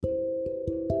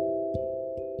Hello,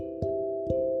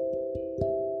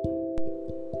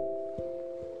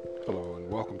 and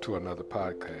welcome to another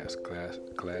podcast.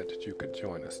 Glad that you could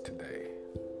join us today.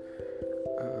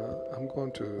 I'm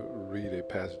going to read a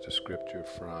passage of scripture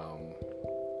from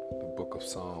the book of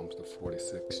Psalms, the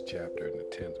 46th chapter and the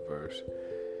 10th verse.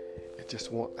 I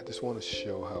just want to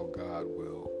show how God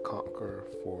will conquer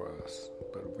for us,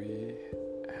 but we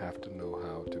have to know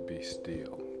how to be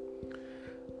still.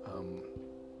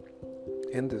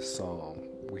 In this psalm,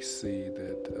 we see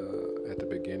that at the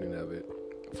beginning of it,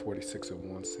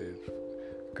 46:1 says,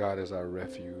 God is our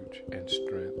refuge and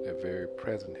strength, a very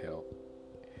present help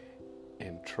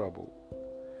in trouble.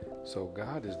 So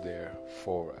God is there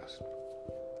for us.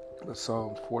 The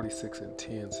Psalm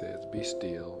 46:10 says, be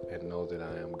still and know that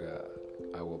I am God.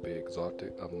 I will be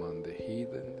exalted among the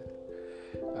heathen.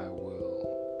 I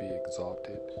will be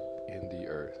exalted in the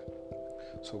earth.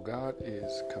 So God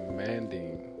is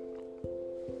commanding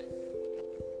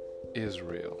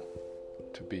Israel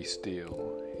to be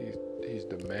still. He's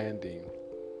demanding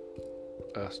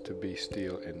us to be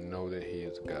still and know that He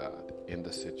is God in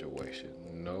the situation.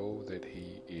 Know that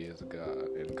He is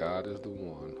God, and God is the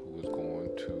one who is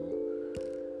going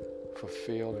to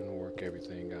fulfill and work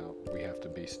everything out. We have to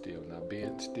be still. Now,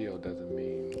 being still doesn't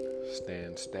mean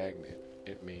stand stagnant.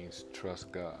 It means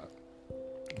trust God.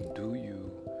 Do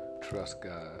you trust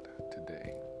God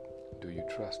today? Do you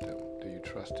trust Him? Do you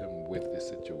trust Him with the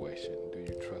situation? Do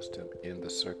you trust Him in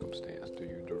the circumstance? Do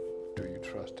you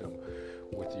trust Him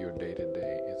with your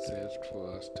day-to-day? It says for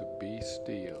us to be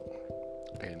still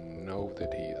and know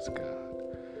that He is God.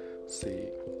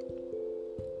 See,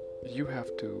 you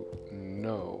have to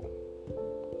know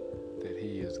that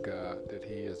He is God, that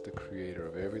He is the creator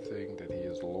of everything, that He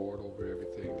is Lord over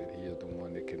everything, that He is the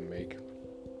one that can make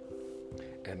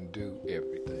and do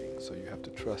everything. So you have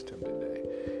to trust Him today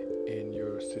in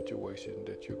your situation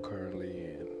that you're currently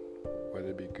in,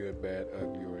 whether it be good, bad,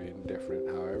 ugly, or indifferent,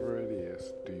 however it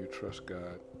is. Do you trust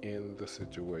God in the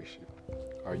situation?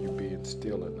 Are you being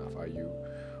still enough? Are you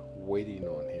waiting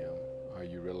on Him? Are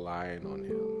you relying on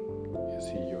Him? Is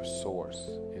He your source?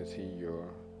 Is He your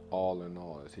all in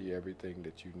all? Is He everything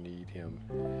that you need Him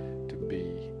to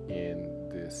be in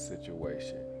this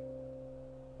situation?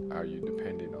 Are you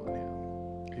depending on Him?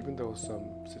 Even though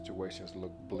some situations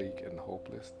look bleak and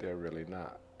hopeless, they're really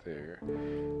not. They're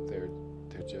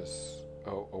just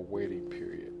a waiting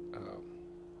period.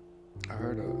 I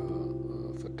heard a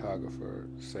photographer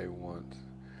say once,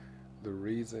 the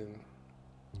reason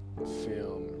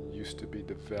film used to be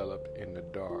developed in the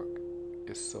dark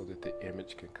is so that the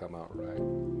image can come out right.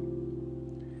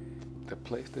 The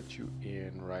place that you're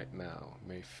in right now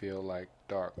may feel like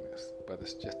darkness, but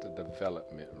it's just a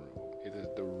development room. It is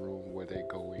the room where they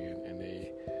go in and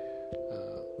they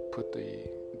put the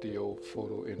old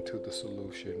photo into the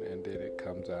solution, and then it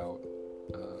comes out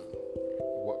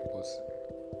what was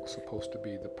supposed to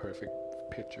be the perfect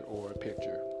picture or a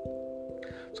picture.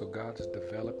 So God is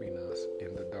developing us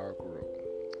in the dark room,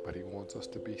 but He wants us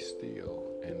to be still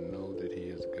and know that He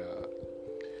is God.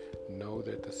 Know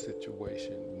that the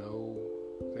situation, know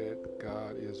that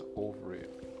God is over it.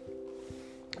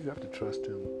 You have to trust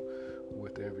Him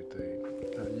with everything.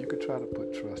 You could try to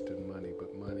put trust in money,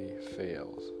 but money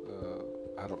fails.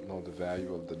 I don't know the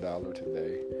value of the dollar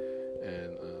today,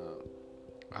 and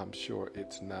I'm sure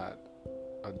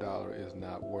a dollar is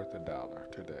not worth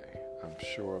 $1 today. I'm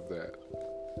sure of that.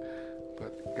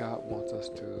 But God wants us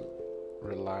to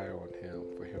rely on Him,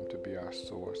 for Him to be our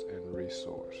source and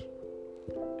resource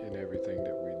in everything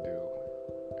that we do.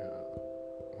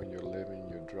 When you're living,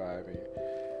 you're driving,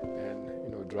 and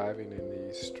driving in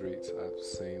these streets, I've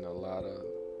seen a lot of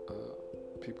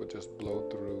people just blow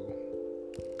through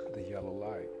the yellow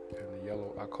light, and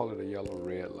I call it a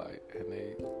yellow-red light, and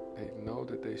they know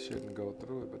that they shouldn't go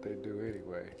through it, but they do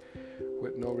anyway,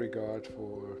 with no regard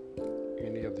for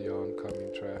any of the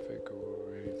oncoming traffic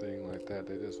or anything like that.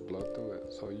 They just blow through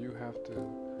it. So you have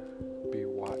to be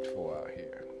watchful out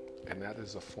here, and that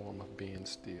is a form of being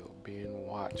still. Being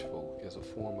watchful is a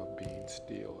form of being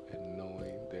still and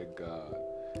knowing that God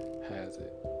has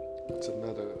it. It's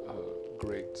another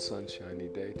great sunshiny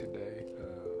day today.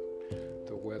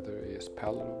 The weather is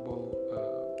palatable.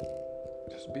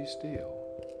 Just be still.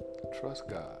 Trust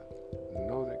God.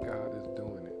 Know that God is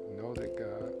doing it. Know that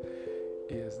God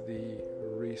is the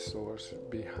resource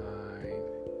behind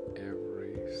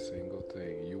every single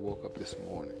thing. You woke up this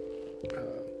morning.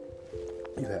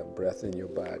 You have breath in your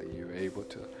body. You're able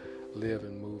to live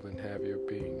and move and have your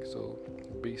being. So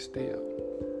be still.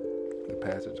 The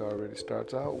passage already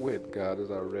starts out with, God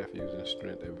is our refuge and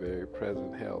strength, a very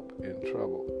present help in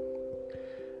trouble.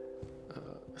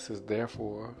 It says,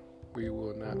 therefore, We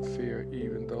will not fear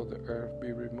even though the earth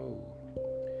be removed,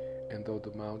 and though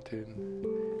the mountain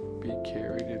be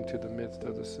carried into the midst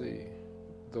of the sea,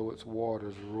 though its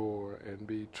waters roar and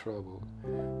be troubled,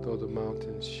 though the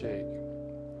mountains shake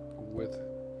with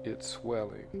its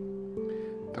swelling.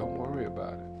 Don't worry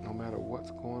about it. No matter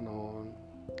what's going on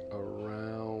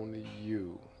around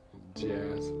you,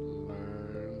 just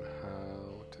learn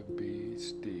how to be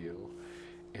still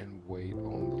and wait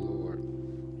on the Lord.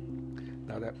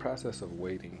 Now, that process of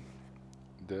waiting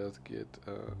does get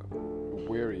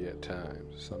weary at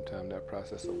times. Sometimes that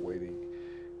process of waiting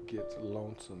gets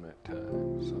lonesome at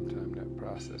times. Sometimes that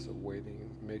process of waiting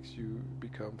makes you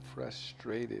become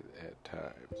frustrated at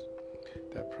times.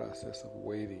 That process of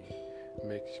waiting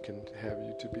can have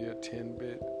you to be a tad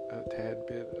bit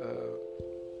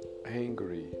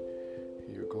angry.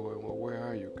 You're going, well, where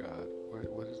are you, God?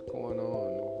 What is going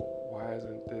on? Why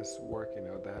isn't this working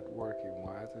or that working?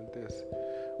 Why isn't this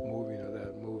moving or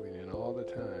that moving? And all the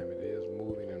time it is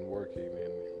moving and working,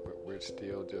 but we're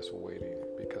still just waiting,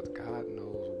 because God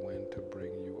knows when to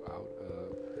bring you out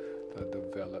of the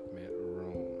development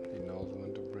room. He knows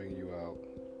when to bring you out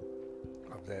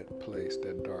of that place,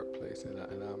 that dark place. And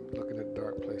I'm looking at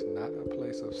dark place, not a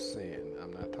place of sin.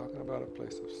 I'm not talking about a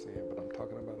place of sin, but I'm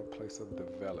talking about a place of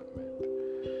development.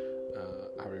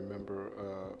 I remember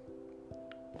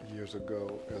years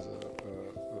ago as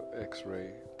a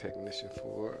X-ray technician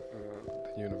for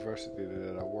the university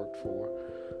that I worked for.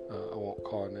 I won't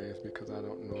call names because I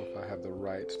don't know if I have the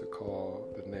rights to call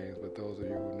the names, but those of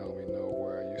you who know me know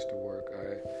where I used to work.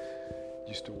 I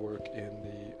used to work in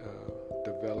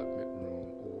the development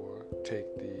room, or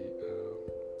take the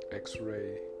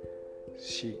X-ray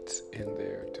sheets in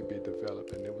there to be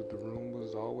developed, and the room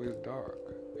was always dark.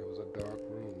 It was a dark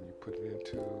room. You put it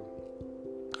into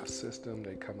a system,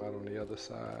 they come out on the other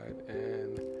side,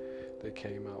 and they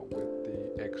came out with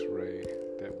the X-ray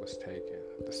that was taken.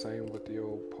 The same with the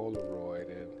old Polaroid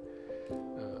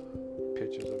and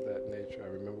pictures of that nature. I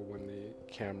remember when the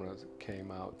cameras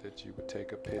came out that you would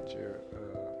take a picture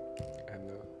and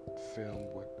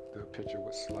the picture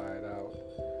would slide out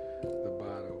the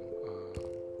bottom,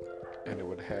 and it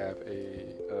would have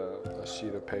a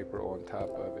sheet of paper on top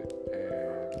of it,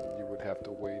 and you would have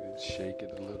to wait and shake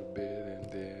it a little bit,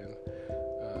 and then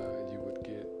you would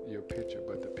get your picture.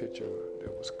 But the picture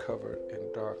that was covered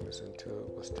in darkness until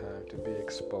it was time to be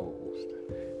exposed.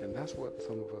 And that's what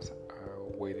some of us are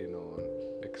waiting on,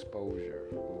 exposure,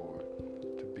 or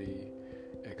to be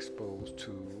exposed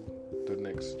to the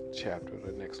next chapter,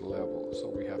 the next level. So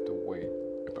we have to wait,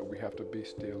 but we have to be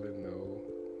still and know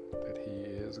that He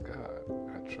is God.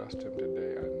 I trust Him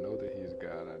today. I know that He is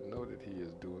God. I know that He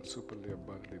is doing superly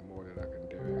abundantly more than I can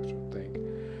dare ask or think.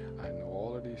 I know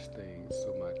all of these things,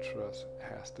 so my trust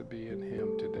has to be in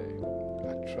Him today.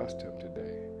 I trust Him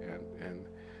today, and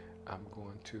I'm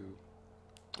going to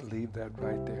leave that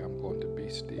right there. I'm going to be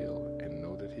still and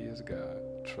know that He is God.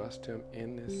 Trust Him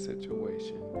in this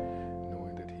situation,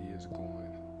 knowing that He is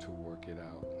going to work it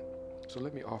out. So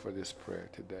let me offer this prayer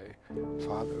today.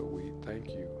 Father, we thank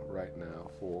You right now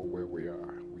for where we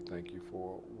are. We thank You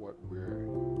for what we're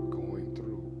going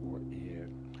through or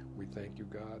in. We thank You,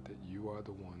 God, that You are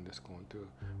the one that's going to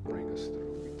bring us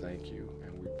through. We thank You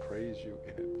and we praise You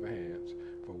in advance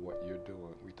for what You're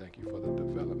doing. We thank You for the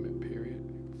development period,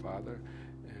 Father.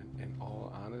 And in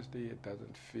all honesty, it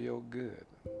doesn't feel good,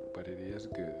 but it is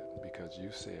good, because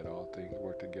You said all things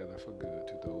work together for good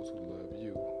to those who love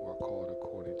You, who are called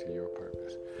according to Your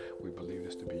purpose. We believe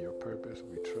this to be Your purpose.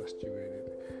 We trust You in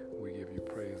it. We give You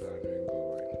praise, honor, and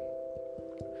glory.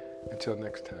 Until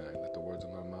next time, let the words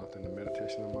of my mouth and the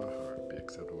meditation of my heart